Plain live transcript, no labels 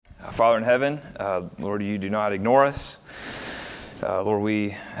Father in heaven, Lord, you do not ignore us. Lord, we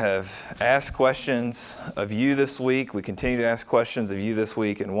have asked questions of you this week. We continue to ask questions of you this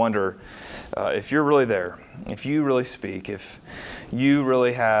week and wonder if you're really there, if you really speak, if you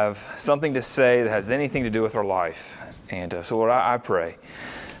really have something to say that has anything to do with our life. And so, Lord, I pray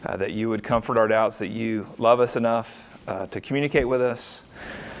that you would comfort our doubts, that you love us enough to communicate with us,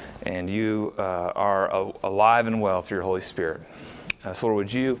 and you are alive and well through your Holy Spirit. So, Lord,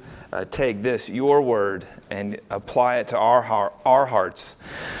 would you take this, your word, and apply it to our hearts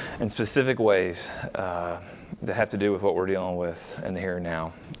in specific ways that have to do with what we're dealing with in the here and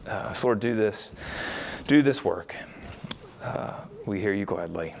now. So, Lord, do this work. We hear you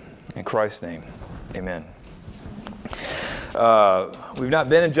gladly. In Christ's name, amen. We've not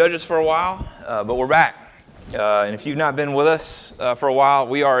been in Judges for a while, but we're back. And if you've not been with us for a while,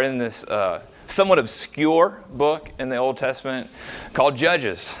 we are in this somewhat obscure book in the Old Testament called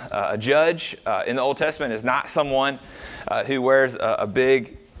Judges. A judge in the Old Testament is not someone who wears a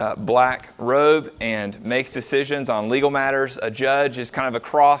big black robe and makes decisions on legal matters. A judge is kind of a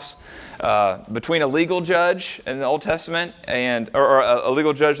cross between a legal judge in the Old Testament or a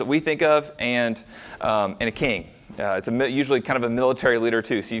legal judge that we think of and a king. It's usually kind of a military leader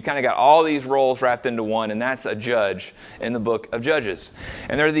too. So you've kind of got all these roles wrapped into one, and that's a judge in the book of Judges.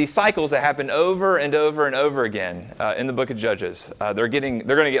 And there are these cycles that happen over and over and over again in the book of Judges. They're going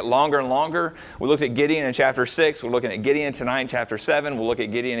to get longer and longer. We looked at Gideon in chapter 6. We're looking at Gideon tonight in chapter 7. We'll look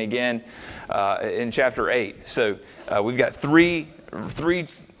at Gideon again in chapter 8. So we've got three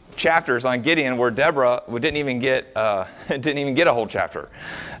chapters on Gideon where Deborah didn't even get a whole chapter.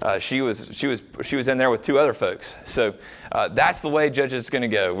 She was in there with two other folks. So that's the way Judges is going to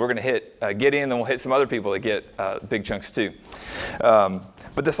go. We're going to hit Gideon, then we'll hit some other people that get big chunks too. But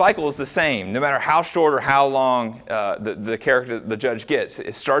the cycle is the same, no matter how short or how long the character the judge gets.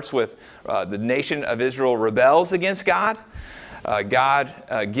 It starts with the nation of Israel rebels against God.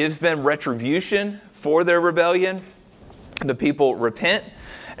 God gives them retribution for their rebellion. The people repent,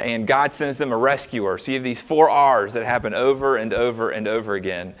 and God sends them a rescuer. So you have these 4 R's that happen over and over and over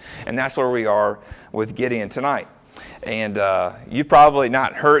again. And that's where we are with Gideon tonight. And you've probably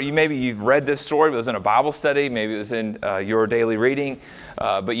not heard, maybe you've read this story, it was in a Bible study, maybe it was in your daily reading,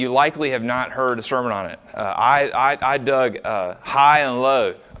 but you likely have not heard a sermon on it. I dug high and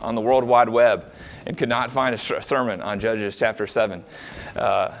low on the World Wide Web and could not find a sermon on Judges chapter 7.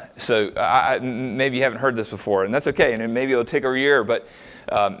 So maybe you haven't heard this before, and that's okay, and maybe it'll take a year, but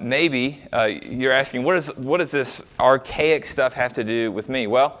maybe you're asking, what does this archaic stuff have to do with me?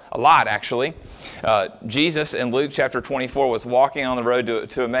 Well, a lot, actually. Jesus in Luke chapter 24 was walking on the road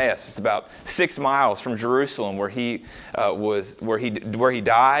to Emmaus. It's about 6 miles from Jerusalem, where he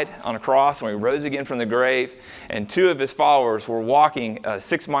died on a cross, and he rose again from the grave. And 2 of his followers were walking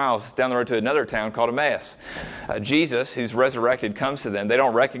 6 miles down the road to another town called Emmaus. Jesus, who's resurrected, comes to them. They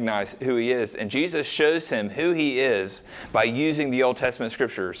don't recognize who he is, and Jesus shows him who he is by using the Old Testament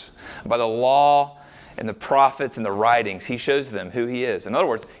scriptures, by the law and the prophets and the writings. He shows them who he is. In other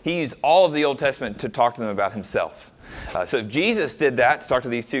words, he used all of the Old Testament to talk to them about himself. So if Jesus did that to talk to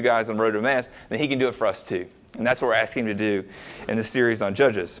these 2 guys on the road to Emmaus, then he can do it for us too. And that's what we're asking him to do in this series on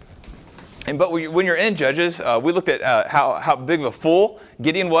Judges. But when you're in Judges, we looked at how big of a fool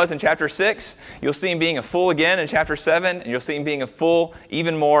Gideon was in chapter 6. You'll see him being a fool again in chapter 7, and you'll see him being a fool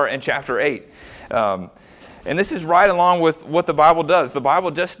even more in chapter 8. And this is right along with what the Bible does. The Bible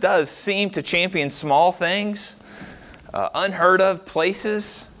just does seem to champion small things, unheard of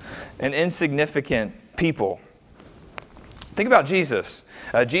places, and insignificant people. Think about Jesus.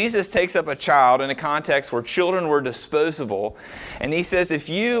 Jesus takes up a child in a context where children were disposable, and he says, if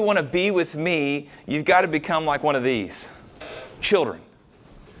you want to be with me, you've got to become like one of these children.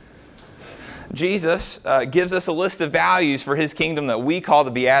 Jesus gives us a list of values for his kingdom that we call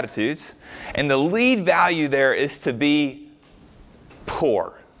the Beatitudes. And the lead value there is to be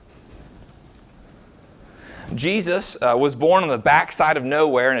poor. Jesus was born on the backside of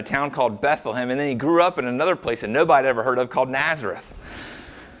nowhere in a town called Bethlehem, and then he grew up in another place that nobody ever heard of called Nazareth.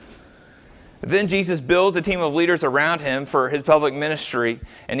 Then Jesus builds a team of leaders around him for his public ministry,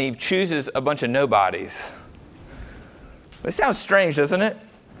 and he chooses a bunch of nobodies. This sounds strange, doesn't it?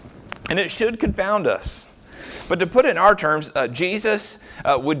 And it should confound us. But to put it in our terms, Jesus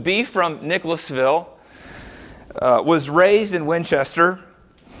would be from Nicholasville, was raised in Winchester.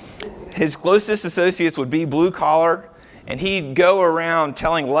 His closest associates would be blue collar, and he'd go around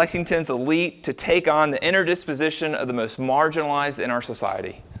telling Lexington's elite to take on the inner disposition of the most marginalized in our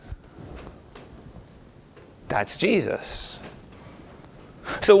society. That's Jesus.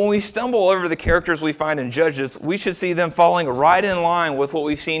 So when we stumble over the characters we find in Judges, we should see them falling right in line with what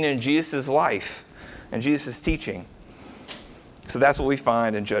we've seen in Jesus' life and Jesus' teaching. So that's what we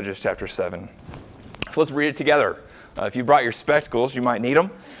find in Judges chapter 7. So let's read it together. If you brought your spectacles, you might need them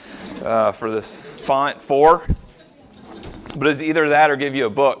for this font 4. But it's either that or give you a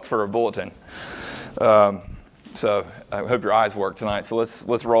book for a bulletin. So I hope your eyes work tonight. So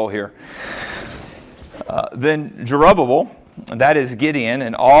let's roll here. Then Jerubbaal, that is Gideon,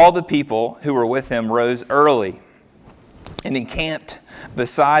 and all the people who were with him rose early and encamped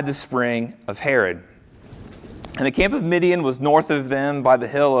beside the spring of Harod. And the camp of Midian was north of them by the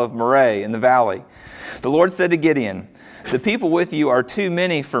hill of Moreh in the valley. The Lord said to Gideon, "The people with you are too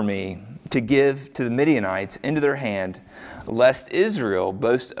many for me to give to the Midianites into their hand, lest Israel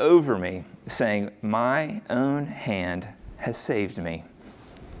boast over me, saying, my own hand has saved me."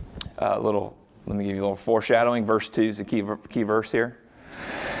 Let me give you a little foreshadowing. Verse 2 is the key verse here.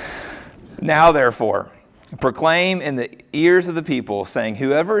 "Now therefore, proclaim in the ears of the people, saying,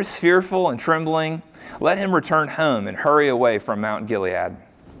 whoever is fearful and trembling, let him return home and hurry away from Mount Gilead."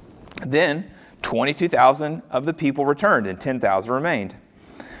 Then 22,000 of the people returned, and 10,000 remained.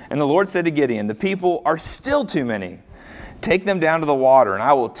 And the Lord said to Gideon, "The people are still too many. Take them down to the water, and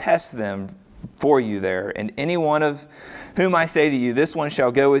I will test them for you there. And any one of whom I say to you, this one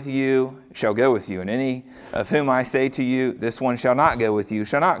shall go with you, shall go with you. And any of whom I say to you, this one shall not go with you,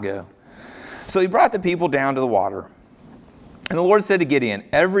 shall not go." So he brought the people down to the water. And the Lord said to Gideon,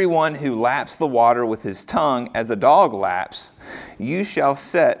 "Everyone who laps the water with his tongue as a dog laps, you shall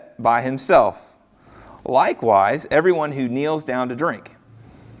set by himself. Likewise, everyone who kneels down to drink."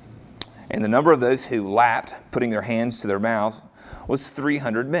 And the number of those who lapped, putting their hands to their mouths, was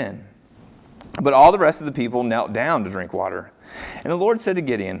 300 men. But all the rest of the people knelt down to drink water. And the Lord said to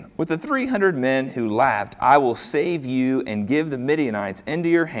Gideon, "With the 300 men who lapped, I will save you and give the Midianites into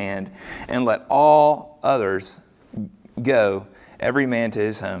your hand, and let all others go, every man to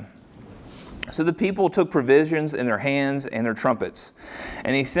his home." So the people took provisions in their hands and their trumpets.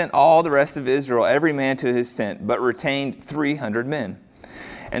 And he sent all the rest of Israel, every man to his tent, but retained 300 men.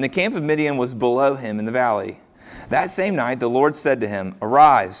 And the camp of Midian was below him in the valley. That same night the Lord said to him,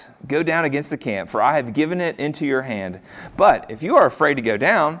 "Arise, go down against the camp, for I have given it into your hand. But if you are afraid to go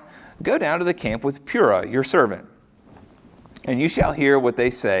down to the camp with Purah, your servant. And you shall hear what they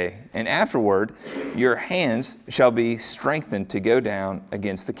say, and afterward your hands shall be strengthened to go down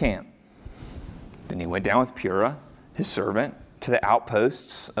against the camp." Then he went down with Purah, his servant, to the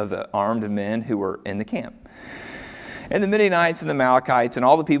outposts of the armed men who were in the camp. And the Midianites and the Amalekites and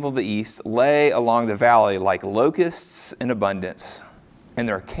all the people of the east lay along the valley like locusts in abundance, and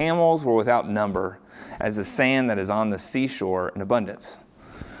their camels were without number, as the sand that is on the seashore in abundance.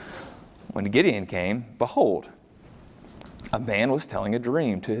 When Gideon came, behold, a man was telling a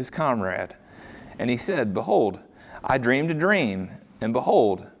dream to his comrade. And he said, "Behold, I dreamed a dream, and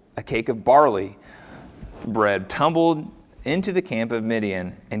behold, a cake of barley bread tumbled into the camp of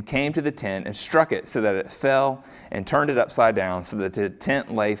Midian, and came to the tent, and struck it so that it fell, and turned it upside down, so that the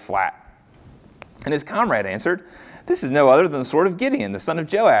tent lay flat." And his comrade answered, "This is no other than the sword of Gideon, the son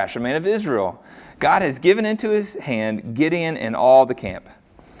of Joash, a man of Israel. God has given into his hand Gideon and all the camp."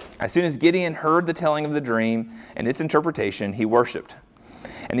 As soon as Gideon heard the telling of the dream and its interpretation, he worshipped.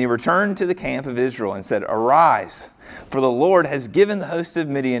 And he returned to the camp of Israel and said, "Arise, for the Lord has given the host of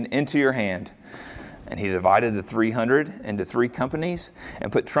Midian into your hand." And he divided the 300 into 3 companies,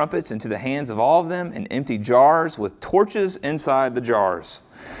 and put trumpets into the hands of all of them, and empty jars with torches inside the jars.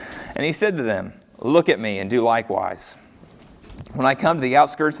 And he said to them, "Look at me and do likewise. When I come to the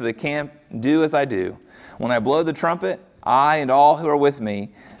outskirts of the camp, do as I do. When I blow the trumpet, I and all who are with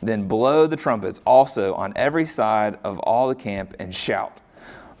me, then blow the trumpets also on every side of all the camp, and shout,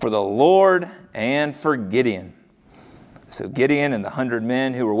 for the Lord and for Gideon." So Gideon and the 100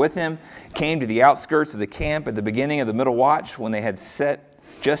 men who were with him came to the outskirts of the camp at the beginning of the middle watch, when they had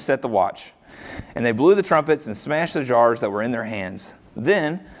just set the watch. And they blew the trumpets and smashed the jars that were in their hands.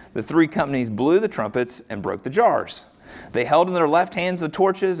 Then the 3 companies blew the trumpets and broke the jars. They held in their left hands the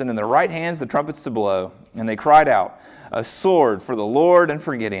torches, and in their right hands the trumpets to blow. And they cried out, "A sword for the Lord and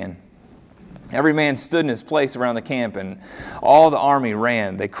for Gideon." Every man stood in his place around the camp, and all the army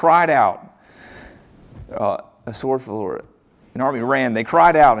ran. They cried out, "A sword for the Lord." An army ran. They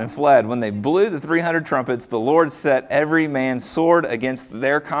cried out and fled. When they blew the 300 trumpets, the Lord set every man's sword against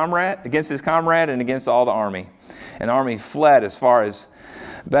his comrade, and against all the army. And the army fled as far as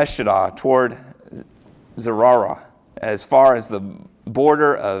Bethshedah toward Zerarah, as far as the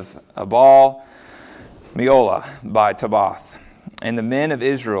border of Abal Meolah by Tabbath. And the men of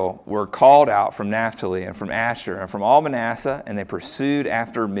Israel were called out from Naphtali and from Asher and from all Manasseh, and they pursued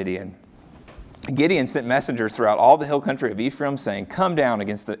after Midian. Gideon sent messengers throughout all the hill country of Ephraim, saying, "Come down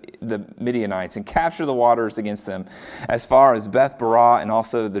against the Midianites and capture the waters against them, as far as Beth Barah and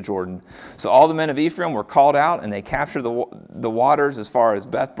also the Jordan." So all the men of Ephraim were called out, and they captured the waters as far as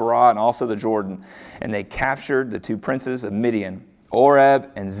Beth Barah and also the Jordan. And they captured the two princes of Midian, Oreb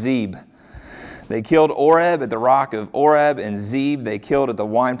and Zeb. They killed Oreb at the rock of Oreb, and Zeb they killed at the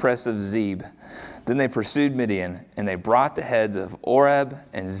winepress of Zeb. Then they pursued Midian, and they brought the heads of Oreb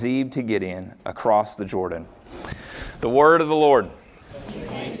and Zeb to Gideon across the Jordan. The word of the Lord.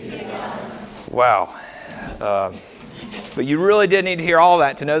 Wow. But you really did need to hear all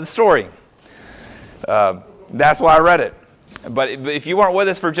that to know the story. That's why I read it. But if you weren't with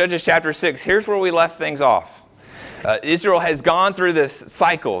us for Judges chapter 6, here's where we left things off. Israel has gone through this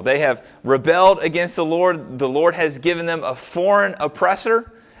cycle. They have rebelled against the Lord. The Lord has given them a foreign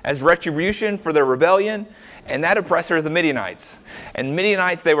oppressor as retribution for their rebellion, and that oppressor is the Midianites. And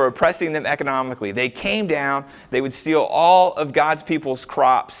Midianites, they were oppressing them economically. They came down, they would steal all of God's people's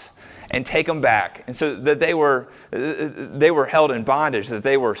crops and take them back. And so that they were held in bondage, that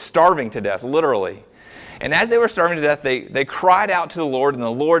they were starving to death, literally. And as they were starving to death, they cried out to the Lord, and the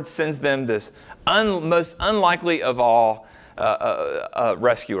Lord sends them this most unlikely of all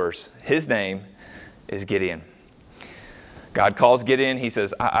rescuers. His name is Gideon. God calls Gideon. He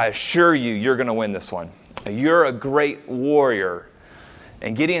says, I assure you, you're going to win this one. You're a great warrior.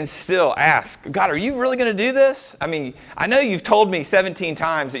 And Gideon still asks, God, are you really going to do this? I mean, I know you've told me 17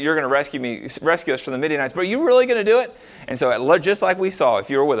 times that you're going to rescue us from the Midianites, but are you really going to do it? And so just like we saw, if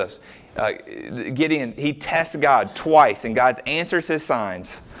you were with us, Gideon, he tests God twice, and God answers his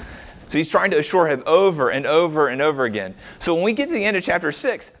signs. So he's trying to assure him over and over and over again. So when we get to the end of chapter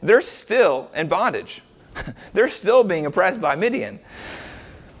 6, they're still in bondage. They're still being oppressed by Midian.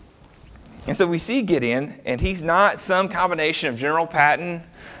 And so we see Gideon, and he's not some combination of General Patton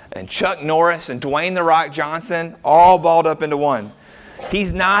and Chuck Norris and Dwayne "The Rock" Johnson all balled up into one.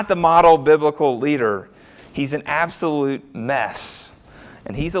 He's not the model biblical leader. He's an absolute mess.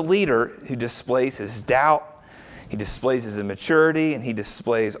 And he's a leader who displays his doubt, he displays his immaturity, and he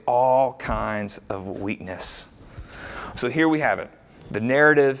displays all kinds of weakness. So here we have it. The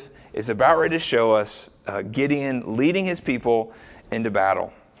narrative is about ready to show us Gideon leading his people into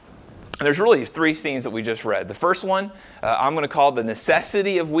battle. And there's really three scenes that we just read. The first one, I'm going to call the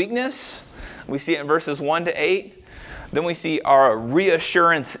necessity of weakness. We see it in verses 1 to 8. Then we see our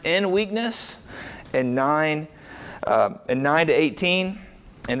reassurance in weakness in 9 to 18.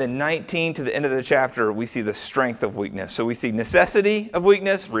 And then 19 to the end of the chapter, we see the strength of weakness. So we see necessity of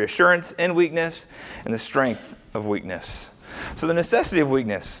weakness, reassurance in weakness, and the strength of weakness. So the necessity of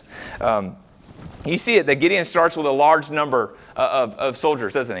weakness. You see it that Gideon starts with a large number of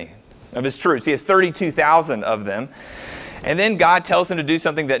soldiers, doesn't he? Of his troops. He has 32,000 of them. And then God tells him to do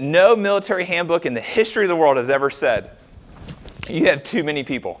something that no military handbook in the history of the world has ever said. You have too many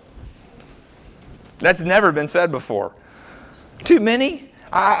people. That's never been said before. Too many?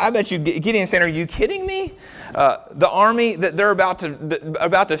 I bet you Gideon's saying, are you kidding me? The army that they're about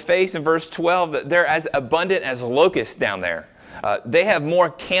to face in verse 12, that they're as abundant as locusts down there. They have more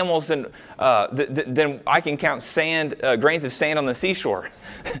camels than I can count grains of sand on the seashore.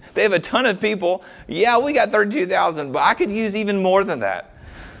 They have a ton of people. Yeah, we got 32,000, but I could use even more than that.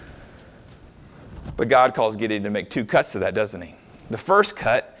 But God calls Gideon to make two cuts to that, doesn't he? The first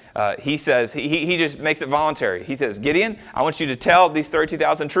cut, he says, he just makes it voluntary. He says, Gideon, I want you to tell these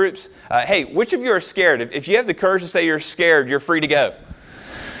 32,000 troops, hey, which of you are scared? If you have the courage to say you're scared, you're free to go.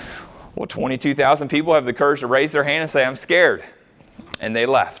 Well, 22,000 people have the courage to raise their hand and say, I'm scared. And they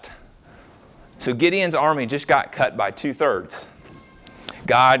left. So Gideon's army just got cut by 2/3.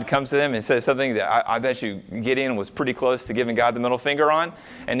 God comes to them and says something that I bet you Gideon was pretty close to giving God the middle finger on.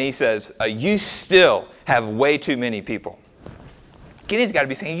 And he says, you still have way too many people. Gideon's got to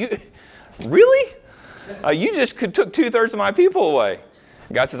be saying, you really? You just took 2/3 of my people away.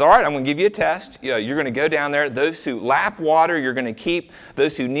 God says, all right, I'm going to give you a test. You're going to go down there. Those who lap water, you're going to keep.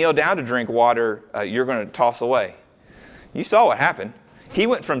 Those who kneel down to drink water, you're going to toss away. You saw what happened. He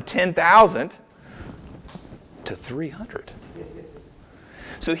went from 10,000 to 300.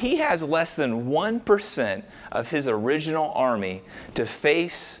 So he has less than 1% of his original army to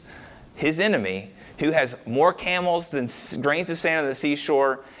face his enemy, who has more camels than grains of sand on the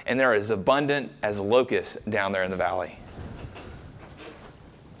seashore, and they're as abundant as locusts down there in the valley.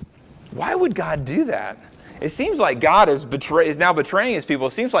 Why would God do that? It seems like God is now betraying his people.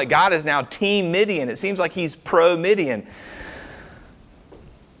 It seems like God is now Team Midian. It seems like he's pro-Midian.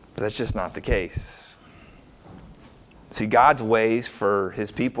 But that's just not the case. See, God's ways for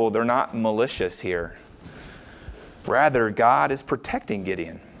his people, they're not malicious here. Rather, God is protecting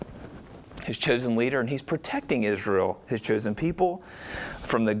Gideon, his chosen leader, and he's protecting Israel, his chosen people,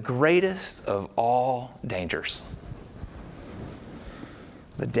 from the greatest of all dangers.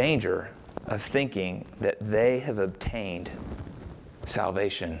 The danger of thinking that they have obtained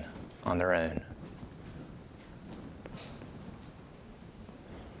salvation on their own.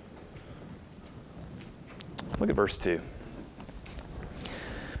 Look at verse 2.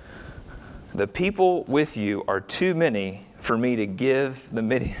 The people with you are too many for me to give the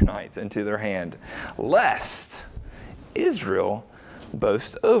Midianites into their hand, lest Israel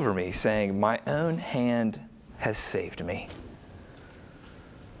boast over me, saying, my own hand has saved me.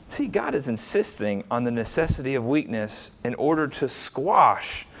 See, God is insisting on the necessity of weakness in order to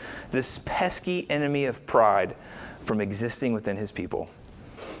squash this pesky enemy of pride from existing within his people.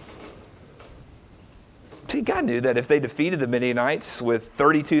 See, God knew that if they defeated the Midianites with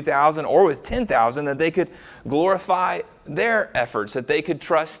 32,000 or with 10,000, that they could glorify their efforts, that they could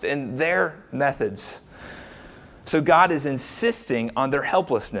trust in their methods. So God is insisting on their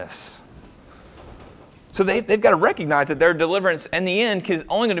helplessness. So they've got to recognize that their deliverance in the end is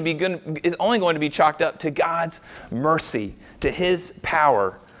only going to be chalked up to God's mercy, to his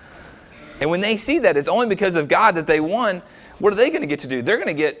power. And when they see that it's only because of God that they won, what are they going to get to do? They're going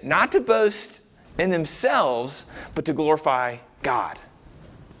to get not to boast in themselves, but to glorify God.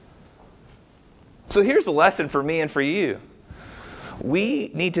 So here's the lesson for me and for you.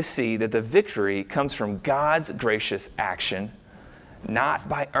 We need to see that the victory comes from God's gracious action, not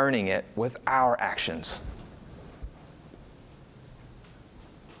by earning it with our actions.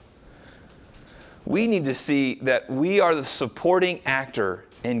 We need to see that we are the supporting actor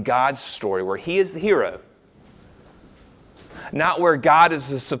in God's story, where he is the hero, not where God is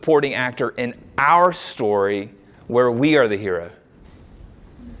the supporting actor in our story, where we are the hero.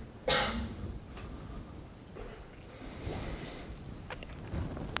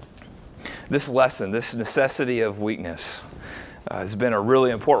 This lesson, this necessity of weakness, has been a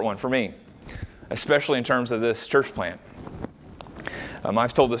really important one for me, especially in terms of this church plant.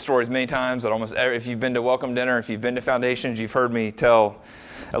 I've told this story many times that if you've been to Welcome Dinner, if you've been to Foundations, you've heard me tell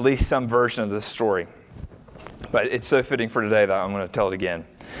at least some version of this story. But it's so fitting for today that I'm going to tell it again.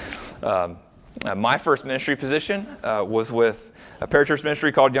 My first ministry position was with a parachurch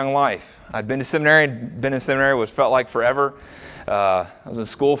ministry called Young Life. I'd been in seminary, which felt like forever. I was in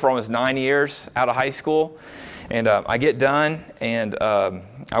school for almost 9 years out of high school. And I get done, and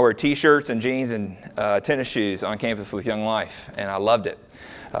I wear T-shirts and jeans and tennis shoes on campus with Young Life, and I loved it.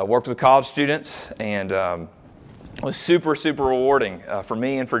 I worked with college students, and it was super, super rewarding for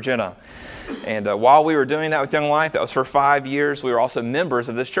me and for Jenna. And while we were doing that with Young Life, that was for 5 years, we were also members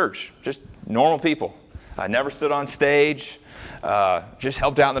of this church, just normal people. I never stood on stage, just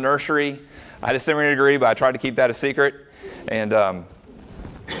helped out in the nursery. I had a seminary degree, but I tried to keep that a secret. And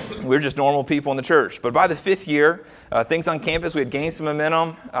we were just normal people in the church. But by the 5th year, things on campus, we had gained some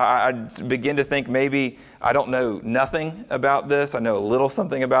momentum. I began to think maybe I don't know nothing about this. I know a little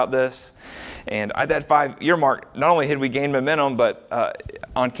something about this. And at that 5-year mark, not only had we gained momentum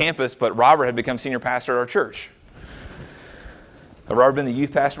on campus, but Robert had become senior pastor at our church. Robert had been the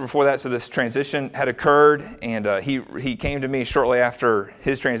youth pastor before that, so this transition had occurred. And he came to me shortly after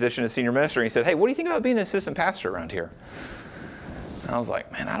his transition to senior minister. And he said, hey, what do you think about being an assistant pastor around here? And I was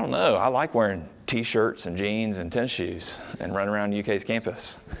like, man, I don't know. I like wearing T-shirts and jeans and tennis shoes and running around UK's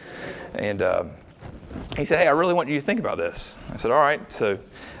campus. And he said, hey, I really want you to think about this. I said, all right. So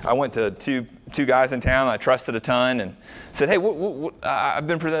I went to two guys in town I trusted a ton and said, hey, I've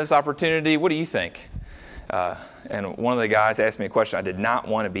been presented this opportunity. What do you think? And one of the guys asked me a question I did not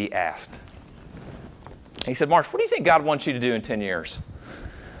want to be asked. He said, Marsh, what do you think God wants you to do in 10 years?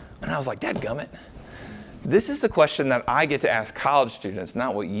 And I was like, dadgummit. This is the question that I get to ask college students,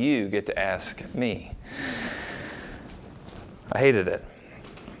 not what you get to ask me. I hated it.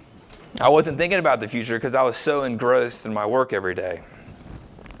 I wasn't thinking about the future because I was so engrossed in my work every day.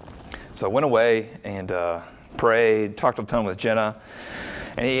 So I went away and prayed, talked on the phone with Jenna,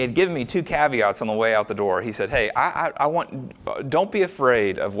 and he had given me 2 caveats on the way out the door. He said, hey, don't be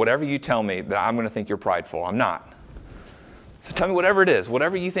afraid of whatever you tell me that I'm going to think you're prideful. I'm not. So tell me whatever it is,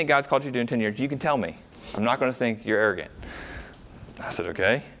 whatever you think God's called you to do in 10 years, you can tell me. I'm not going to think you're arrogant. I said,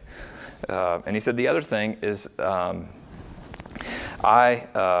 okay. And he said, the other thing is I'm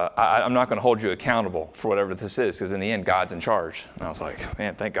not going to hold you accountable for whatever this is, because in the end, God's in charge. And I was like,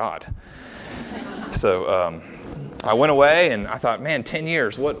 man, thank God. So I went away, and I thought, man, 10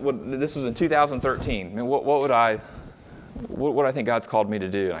 years. This was in 2013. I mean, what would I think God's called me to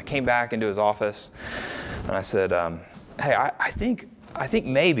do? And I came back into his office, and I said, hey, I think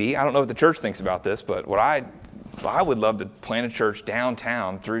maybe, I don't know what the church thinks about this, but what I would love to plant a church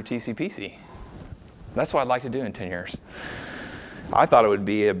downtown through TCPC. That's what I'd like to do in 10 years. I thought it would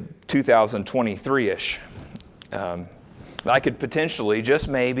be a 2023-ish. I could potentially, just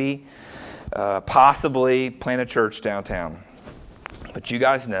maybe, possibly plant a church downtown. But you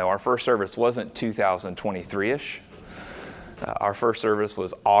guys know our first service wasn't 2023-ish. Our first service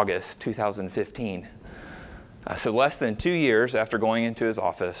was August 2015. So less than 2 years after going into his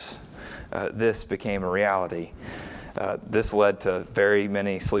office, this became a reality. This led to very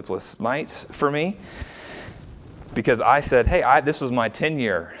many sleepless nights for me because I said, hey, this was my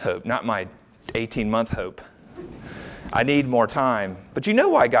 10-year hope, not my 18-month hope. I need more time. But you know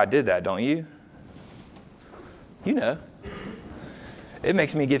why God did that, don't you? You know. It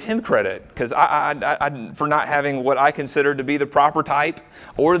makes me give him credit because I for not having what I consider to be the proper type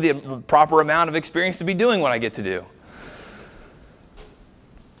or the proper amount of experience to be doing what I get to do.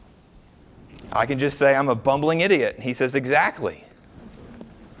 I can just say I'm a bumbling idiot. He says, exactly.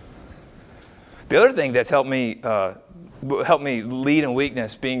 The other thing that's helped me lead in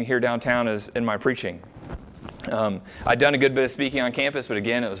weakness being here downtown is in my preaching. I'd done a good bit of speaking on campus, but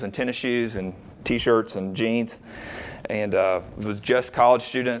again, it was in tennis shoes and T-shirts and jeans. And it was just college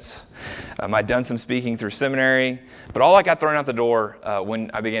students. I'd done some speaking through seminary. But all I got thrown out the door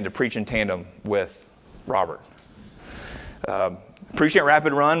when I began to preach in tandem with Robert. Preaching at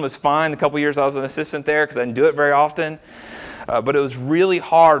Rapid Run was fine. The couple years I was an assistant there because I didn't do it very often. But it was really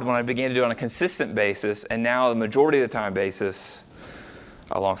hard when I began to do it on a consistent basis, and now the majority of the time basis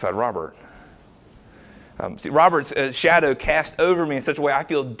alongside Robert. See, Robert's shadow cast over me in such a way I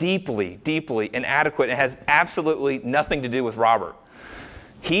feel deeply, deeply inadequate. It has absolutely nothing to do with Robert.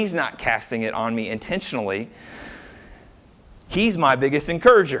 He's not casting it on me intentionally. He's my biggest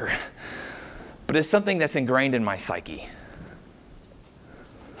encourager. But it's something that's ingrained in my psyche.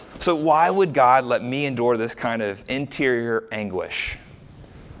 So why would God let me endure this kind of interior anguish?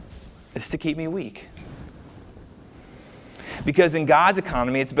 It's to keep me weak. Because in God's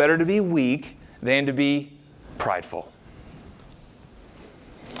economy, it's better to be weak than to be prideful.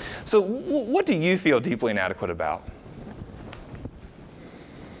 So what do you feel deeply inadequate about?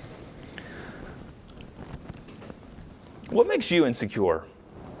 What makes you insecure?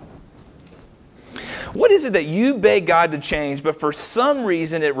 What is it that you beg God to change, but for some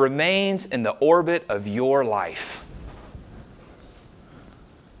reason it remains in the orbit of your life?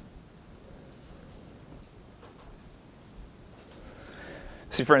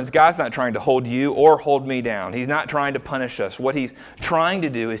 See, friends, God's not trying to hold you or hold me down. He's not trying to punish us. What He's trying to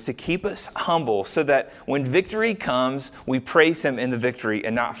do is to keep us humble so that when victory comes, we praise Him in the victory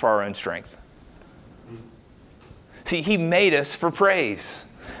and not for our own strength. See, He made us for praise.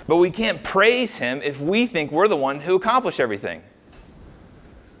 But we can't praise Him if we think we're the one who accomplished everything.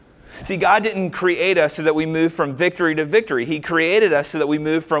 See, God didn't create us so that we move from victory to victory. He created us so that we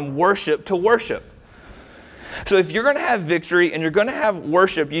move from worship to worship. So if you're going to have victory and you're going to have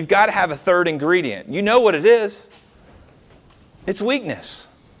worship, you've got to have a third ingredient. You know what it is. It's weakness.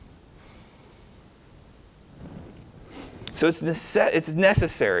 So it's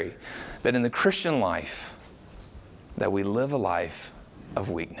necessary that in the Christian life that we live a life of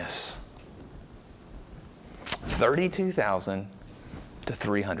weakness. 32,000 to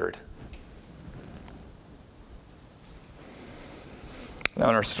 300. Now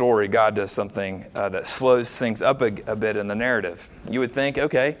in our story, God does something that slows things up a bit in the narrative. You would think,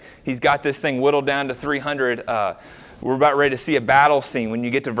 okay, He's got this thing whittled down to 300. We're about ready to see a battle scene when you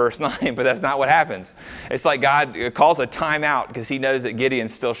get to verse 9, but that's not what happens. It's like God calls a timeout because He knows that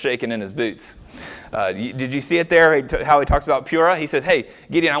Gideon's still shaking in his boots. Did you see it there, how He talks about Purah? He said, hey,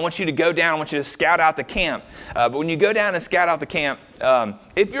 Gideon, I want you to go down. I want you to scout out the camp. But when you go down and scout out the camp,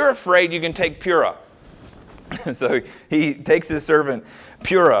 if you're afraid, you can take Purah. So he takes his servant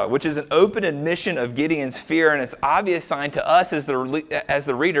Purah, which is an open admission of Gideon's fear, and it's obvious sign to us as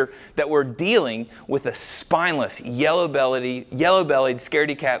the reader that we're dealing with a spineless, yellow-bellied,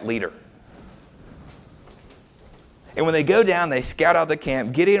 scaredy cat leader. And when they go down, they scout out the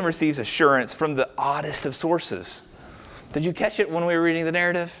camp. Gideon receives assurance from the oddest of sources. Did you catch it when we were reading the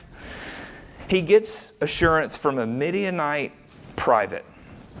narrative? He gets assurance from a Midianite private.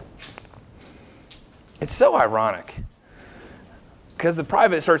 It's so ironic because the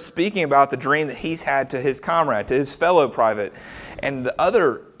private starts speaking about the dream that he's had to his comrade, to his fellow private. And the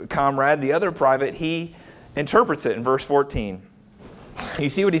other comrade, the other private, he interprets it in verse 14. You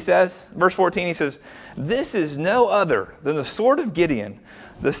see what he says? Verse 14, he says, "This is no other than the sword of Gideon,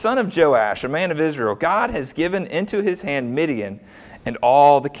 the son of Joash, a man of Israel. God has given into his hand Midian and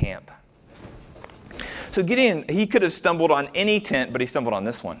all the camp." So Gideon, he could have stumbled on any tent, but he stumbled on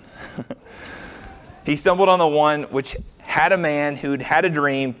this one. He stumbled on the one which had a man who'd had a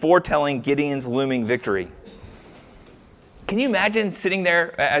dream foretelling Gideon's looming victory. Can you imagine sitting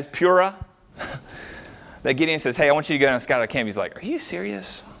there as Purah? That Gideon says, hey, I want you to go down and scout out camp. He's like, are you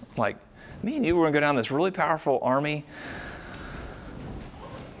serious? Like, me and you were going to go down this really powerful army?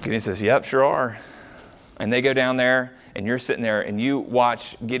 Gideon says, yep, sure are. And they go down there, and you're sitting there, and you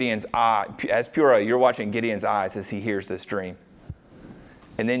watch Gideon's eye. As Purah, you're watching Gideon's eyes as he hears this dream.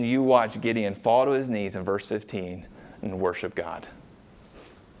 And then you watch Gideon fall to his knees in verse 15 and worship God.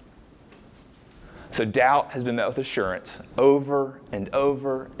 So doubt has been met with assurance over and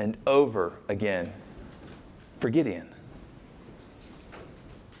over and over again for Gideon.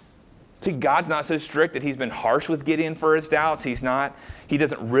 See, God's not so strict that he's been harsh with Gideon for his doubts. He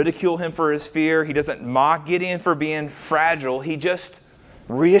doesn't ridicule him for his fear. He doesn't mock Gideon for being fragile. He just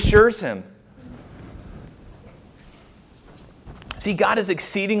reassures him. See, God is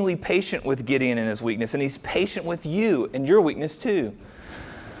exceedingly patient with Gideon in his weakness, and he's patient with you in your weakness too.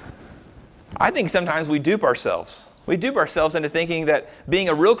 I think sometimes we dupe ourselves. We dupe ourselves into thinking that being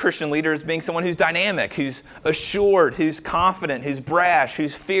a real Christian leader is being someone who's dynamic, who's assured, who's confident, who's brash,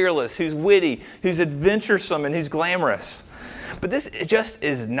 who's fearless, who's witty, who's adventuresome, and who's glamorous. But this just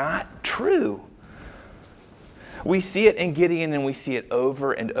is not true. We see it in Gideon, and we see it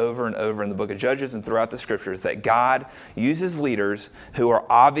over and over and over in the book of Judges and throughout the scriptures, that God uses leaders who are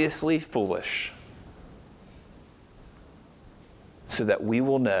obviously foolish so that we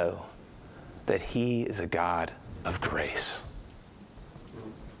will know that he is a God of grace.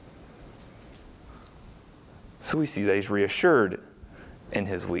 So we see that he's reassured in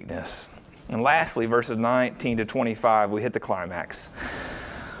his weakness. And lastly, verses 19 to 25, we hit the climax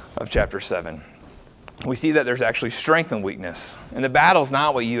of chapter 7. We see that there's actually strength in weakness. And the battle's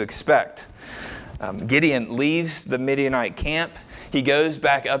not what you expect. Gideon leaves the Midianite camp. He goes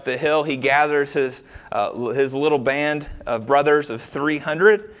back up the hill. He gathers his little band of brothers of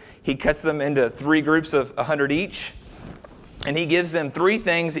 300. He cuts them into 3 groups of 100 each. And he gives them 3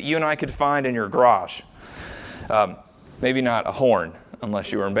 things that you and I could find in your garage. Maybe not a horn,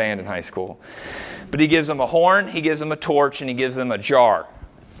 unless you were in band in high school. But he gives them a horn, he gives them a torch, and he gives them a jar.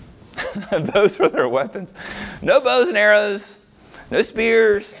 Those were their weapons. No bows and arrows, no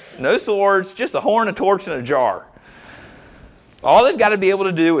spears, no swords, just a horn, a torch, and a jar. All they've got to be able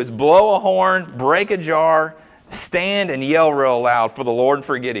to do is blow a horn, break a jar, stand and yell real loud for the Lord and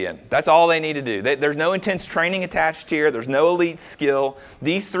for Gideon. That's all they need to do. There's no intense training attached here. There's no elite skill.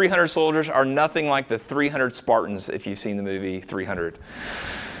 These 300 soldiers are nothing like the 300 Spartans, if you've seen the movie 300.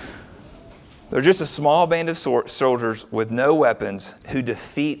 They're just a small band of soldiers with no weapons who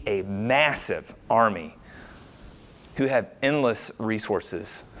defeat a massive army, who have endless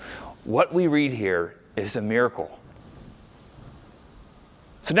resources. What we read here is a miracle.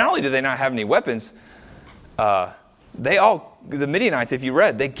 So not only do they not have any weapons, the Midianites, if you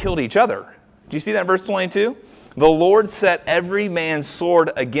read, they killed each other. Do you see that in verse 22? The Lord set every man's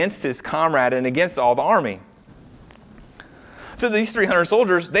sword against his comrade and against all the army. So these 300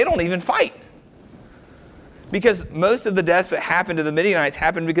 soldiers, they don't even fight. Because most of the deaths that happened to the Midianites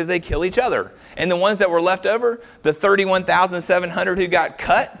happened because they kill each other. And the ones that were left over, the 31,700 who got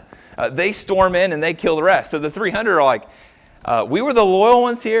cut, they storm in and they kill the rest. So the 300 are like, we were the loyal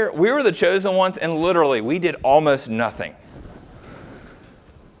ones here, we were the chosen ones, and literally we did almost nothing.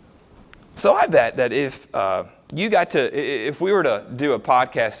 So I bet that if we were to do a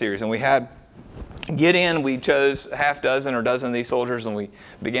podcast series and we had we chose half dozen or dozen of these soldiers and we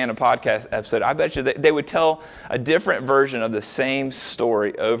began a podcast episode, I bet you they would tell a different version of the same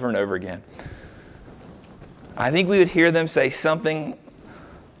story over and over again. I think we would hear them say something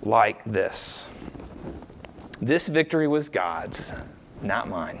like this. This victory was God's, not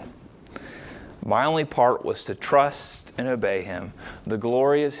mine. My only part was to trust and obey him. The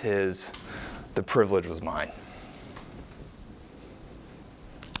glory is his. The privilege was mine.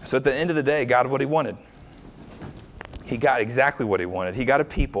 So at the end of the day, God got what he wanted. He got exactly what he wanted. He got a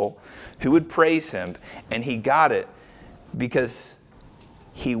people who would praise him, and he got it because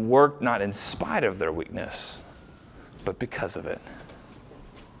he worked not in spite of their weakness, but because of it.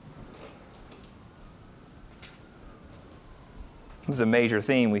 This is a major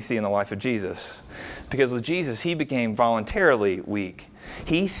theme we see in the life of Jesus. Because with Jesus, he became voluntarily weak.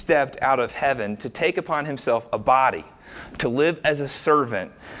 He stepped out of heaven to take upon himself a body, to live as a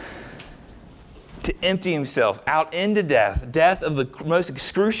servant, to empty himself out into death of the most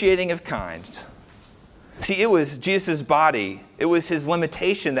excruciating of kinds. See, it was Jesus' body, it was his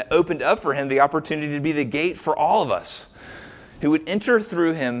limitation that opened up for him the opportunity to be the gate for all of us. who would enter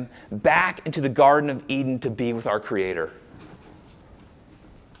through him back into the Garden of Eden to be with our Creator.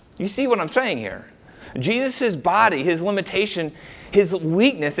 You see what I'm saying here? Jesus' body, his limitation, his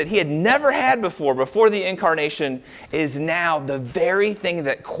weakness that he had never had before the incarnation, is now the very thing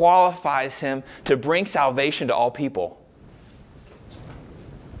that qualifies him to bring salvation to all people.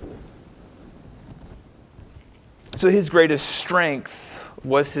 So his greatest strength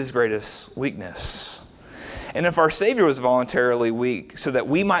was his greatest weakness. And if our Savior was voluntarily weak so that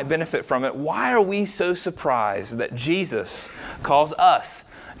we might benefit from it, why are we so surprised that Jesus calls us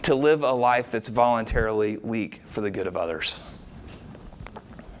to live a life that's voluntarily weak for the good of others?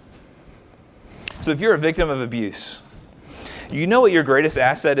 So if you're a victim of abuse, you know what your greatest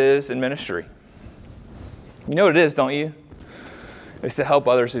asset is in ministry. You know what it is, don't you? It's to help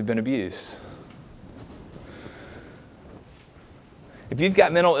others who've been abused. If you've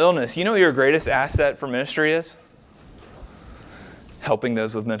got mental illness, you know what your greatest asset for ministry is? Helping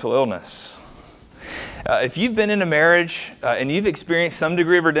those with mental illness. If you've been in a marriage and you've experienced some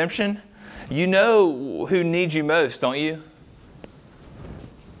degree of redemption, you know who needs you most, don't you?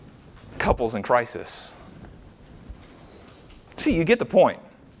 Couples in crisis. See, you get the point.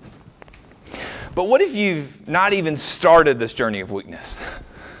 But what if you've not even started this journey of weakness?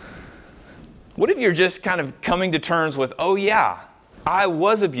 What if you're just kind of coming to terms with, oh yeah, I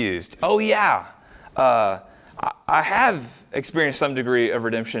was abused. Oh yeah, I have experienced some degree of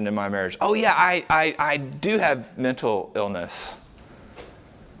redemption in my marriage. Oh yeah, I do have mental illness.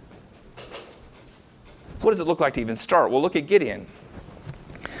 What does it look like to even start? Well, look at Gideon.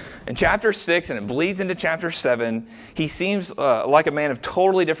 In chapter 6, and it bleeds into chapter 7, he seems like a man of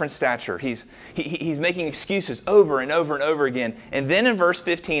totally different stature. He's making excuses over and over and over again. And then in verse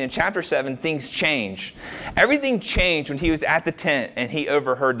 15, in chapter 7, things change. Everything changed when he was at the tent and he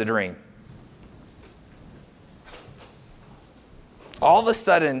overheard the dream. All of a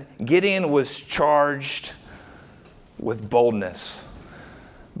sudden, Gideon was charged with boldness.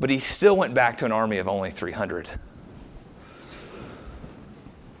 But he still went back to an army of only 300.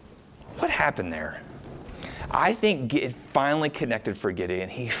 What happened there? I think it finally connected for Gideon.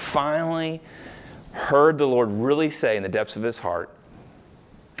 He finally heard the Lord really say in the depths of his heart,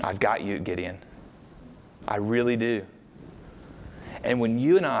 I've got you, Gideon. I really do. And when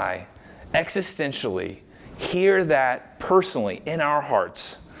you and I existentially hear that personally in our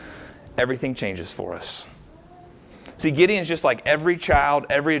hearts, everything changes for us. See, Gideon's just like every child,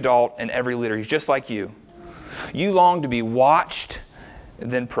 every adult, and every leader. He's just like you. You long to be watched,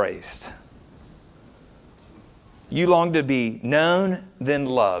 then praised. You long to be known, then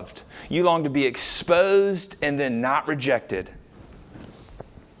loved. You long to be exposed and then not rejected.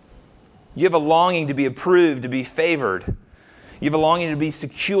 You have a longing to be approved, to be favored. You have a longing to be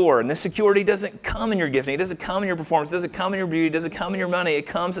secure. And this security doesn't come in your gifting. It doesn't come in your performance. It doesn't come in your beauty. It doesn't come in your money. It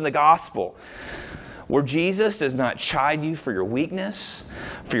comes in the gospel, where Jesus does not chide you for your weakness,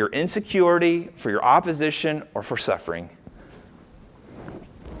 for your insecurity, for your opposition, or for suffering.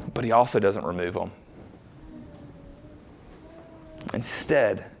 But he also doesn't remove them.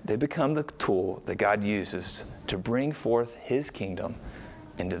 Instead, they become the tool that God uses to bring forth his kingdom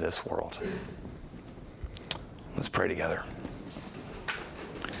into this world. Let's pray together.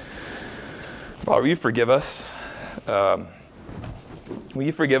 Father, will you forgive us? Will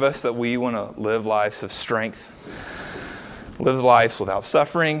you forgive us that we want to live lives of strength, live lives without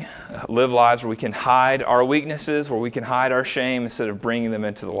suffering, live lives where we can hide our weaknesses, where we can hide our shame instead of bringing them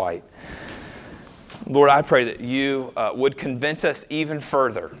into the light. Lord, I pray that you would convince us even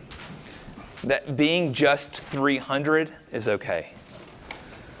further that being just 300 is okay.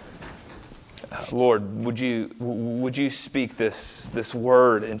 Lord, would you speak this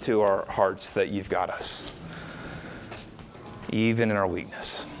word into our hearts that you've got us, even in our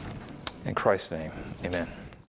weakness. In Christ's name, amen.